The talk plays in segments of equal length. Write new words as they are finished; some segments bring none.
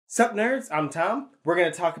Sup nerds, I'm Tom. We're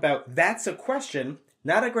going to talk about That's a Question.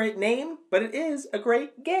 Not a great name, but it is a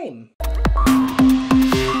great game.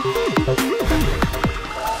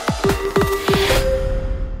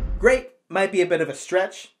 Great might be a bit of a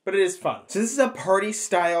stretch, but it is fun. So this is a party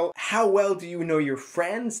style, how well do you know your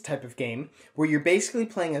friends type of game, where you're basically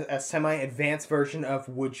playing a semi-advanced version of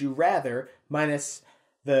Would You Rather, minus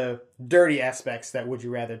the dirty aspects that Would You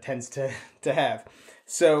Rather tends to have.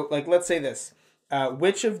 So, like, let's say this.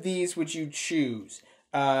 Which of these would you choose?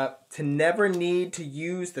 To never need to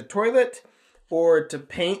use the toilet, or to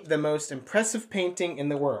paint the most impressive painting in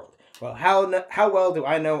the world? Well, how well do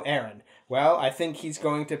I know Aaron? Well, I think he's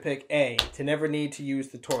going to pick A, to never need to use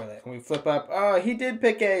the toilet. And we flip up, oh, he did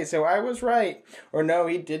pick A, so I was right. Or no,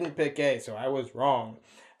 he didn't pick A, so I was wrong.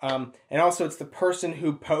 And also, it's the person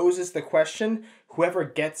who poses the question. Whoever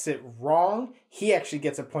gets it wrong, he actually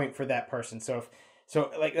gets a point for that person. So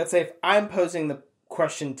let's say if I'm posing the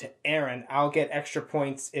question to Aaron, I'll get extra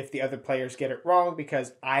points if the other players get it wrong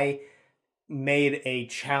because I made a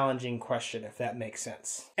challenging question, if that makes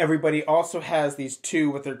sense. Everybody also has these two,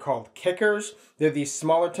 what they're called kickers. They're these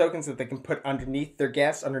smaller tokens that they can put underneath their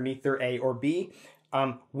guess, underneath their A or B.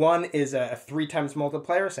 One is a 3 times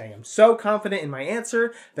multiplier, saying I'm so confident in my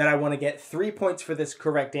answer that I want to get 3 points for this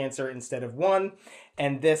correct answer instead of 1.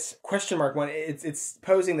 And this question mark one, it's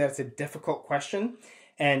posing that it's a difficult question,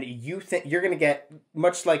 and you think you're going to get,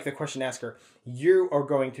 much like the question asker, you are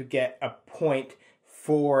going to get a point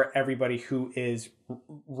for everybody who is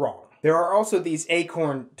wrong. There are also these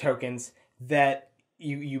acorn tokens that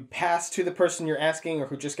you pass to the person you're asking or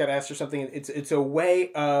who just got asked or something. It's a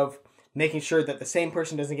way of making sure that the same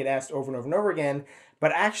person doesn't get asked over and over and over again.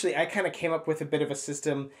 But actually, I kind of came up with a bit of a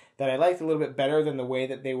system that I liked a little bit better than the way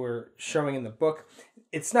that they were showing in the book.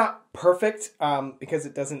 It's not perfect because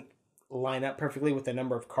it doesn't line up perfectly with the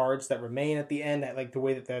number of cards that remain at the end. I like the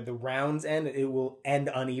way that the rounds end. It will end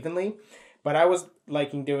unevenly. But I was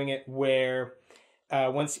liking doing it where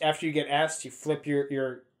after you get asked, you flip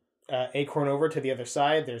your acorn over to the other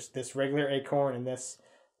side. There's this regular acorn and this,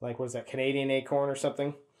 like, what is that, Canadian acorn or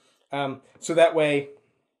something? So that way,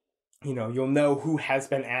 you'll know who has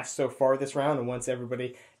been asked so far this round. And once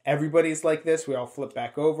everybody's like this, we all flip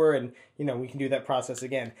back over and, we can do that process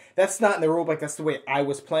again. That's not in the rule book. That's the way I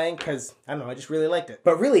was playing because, I don't know, I just really liked it.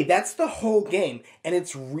 But really, that's the whole game. And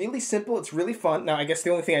it's really simple. It's really fun. Now, I guess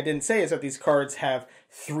the only thing I didn't say is that these cards have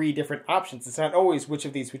 3 different options. It's not always which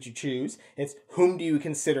of these would you choose. It's whom do you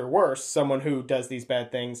consider worse? Someone who does these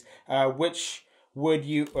bad things. Which would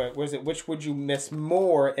you miss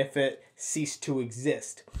more if it ceased to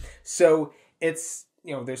exist? So it's,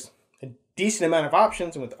 there's a decent amount of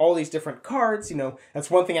options, and with all these different cards, that's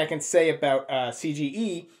one thing I can say about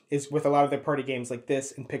CGE is with a lot of their party games like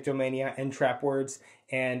this and Pictomania and Trap Words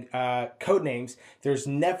and Codenames, there's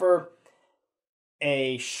never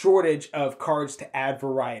a shortage of cards to add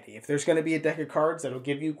variety. If there's going to be a deck of cards that'll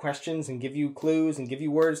give you questions and give you clues and give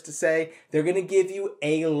you words to say, they're going to give you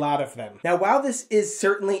a lot of them. Now, while this is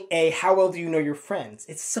certainly a how well do you know your friends,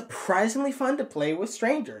 it's surprisingly fun to play with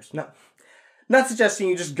strangers. Not suggesting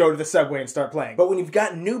you just go to the subway and start playing. But when you've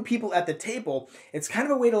got new people at the table, it's kind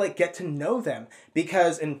of a way to get to know them.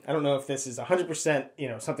 Because, and I don't know if this is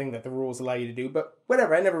 100%, something that the rules allow you to do, but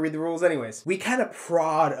whatever, I never read the rules anyways. We kind of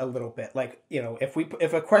prod a little bit.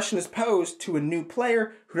 If a question is posed to a new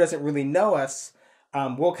player who doesn't really know us,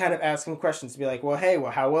 we'll kind of ask them questions to be like, well, hey,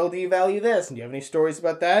 how well do you value this? And do you have any stories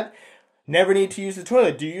about that? Never need to use the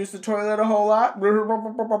toilet. Do you use the toilet a whole lot?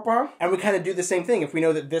 And we kind of do the same thing. If we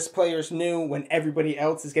know that this player's new when everybody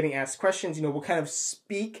else is getting asked questions, we'll kind of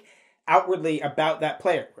speak outwardly about that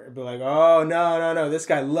player. We'll be like, oh, no, this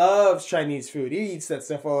guy loves Chinese food. He eats that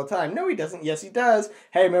stuff all the time. No, he doesn't. Yes, he does.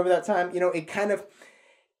 Hey, remember that time? It kind of,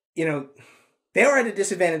 they are at a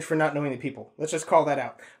disadvantage for not knowing the people. Let's just call that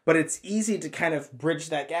out. But it's easy to kind of bridge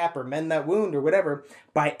that gap or mend that wound or whatever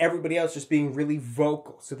by everybody else just being really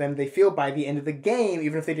vocal. So then they feel by the end of the game,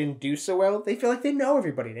 even if they didn't do so well, they feel like they know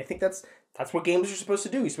everybody. They think that's what games are supposed to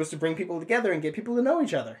do. You're supposed to bring people together and get people to know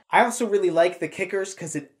each other. I also really like the kickers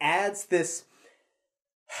because it adds this...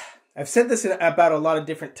 I've said this about a lot of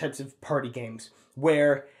different types of party games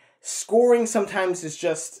where scoring sometimes is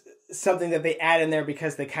just something that they add in there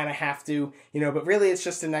because they kind of have to, but really it's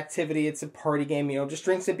just an activity. It's a party game, just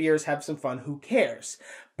drink some beers, have some fun, who cares?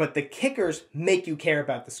 But the kickers make you care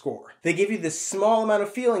about the score. They give you this small amount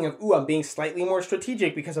of feeling of, ooh, I'm being slightly more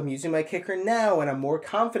strategic because I'm using my kicker now and I'm more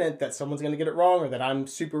confident that someone's going to get it wrong or that I'm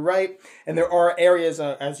super right. And there are areas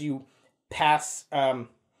as you pass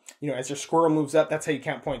as your squirrel moves up, that's how you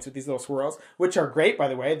count points with these little squirrels, which are great, by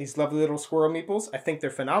the way. These lovely little squirrel meeples, I think they're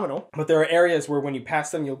phenomenal. But there are areas where when you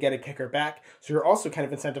pass them, you'll get a kicker back. So you're also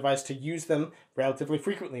kind of incentivized to use them relatively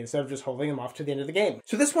frequently instead of just holding them off to the end of the game.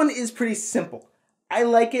 So this one is pretty simple. I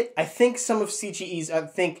like it. I think some of CGE's, I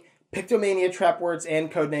think Pictomania, Trap Words, and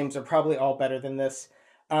Codenames are probably all better than this.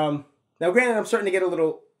 Now, granted, I'm starting to get a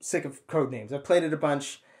little sick of Codenames. I've played it a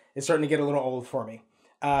bunch. It's starting to get a little old for me.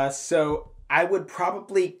 So I would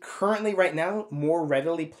probably currently right now more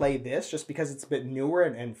readily play this just because it's a bit newer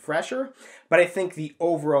and fresher. But I think the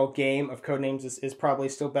overall game of Codenames is probably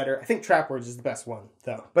still better. I think Trap Words is the best one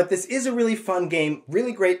though. But this is a really fun game,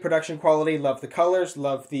 really great production quality. Love the colors,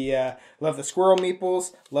 love the squirrel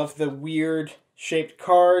meeples, love the weird shaped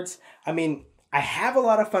cards. I mean, I have a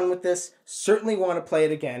lot of fun with this. Certainly want to play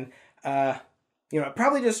it again. I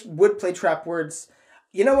probably just would play Trap Words.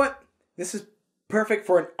 You know what? This is perfect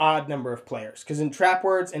for an odd number of players, because in Trap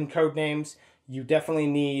Words and Codenames, you definitely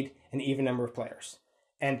need an even number of players.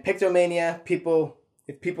 And Pictomania,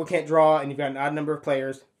 if people can't draw and you've got an odd number of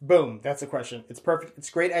players, boom, that's the question. It's perfect. It's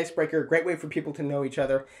a great icebreaker, great way for people to know each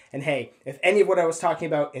other. And hey, if any of what I was talking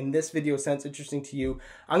about in this video sounds interesting to you,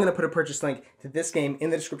 I'm going to put a purchase link to this game in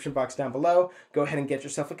the description box down below. Go ahead and get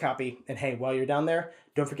yourself a copy. And hey, while you're down there,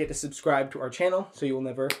 don't forget to subscribe to our channel so you will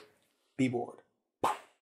never be bored.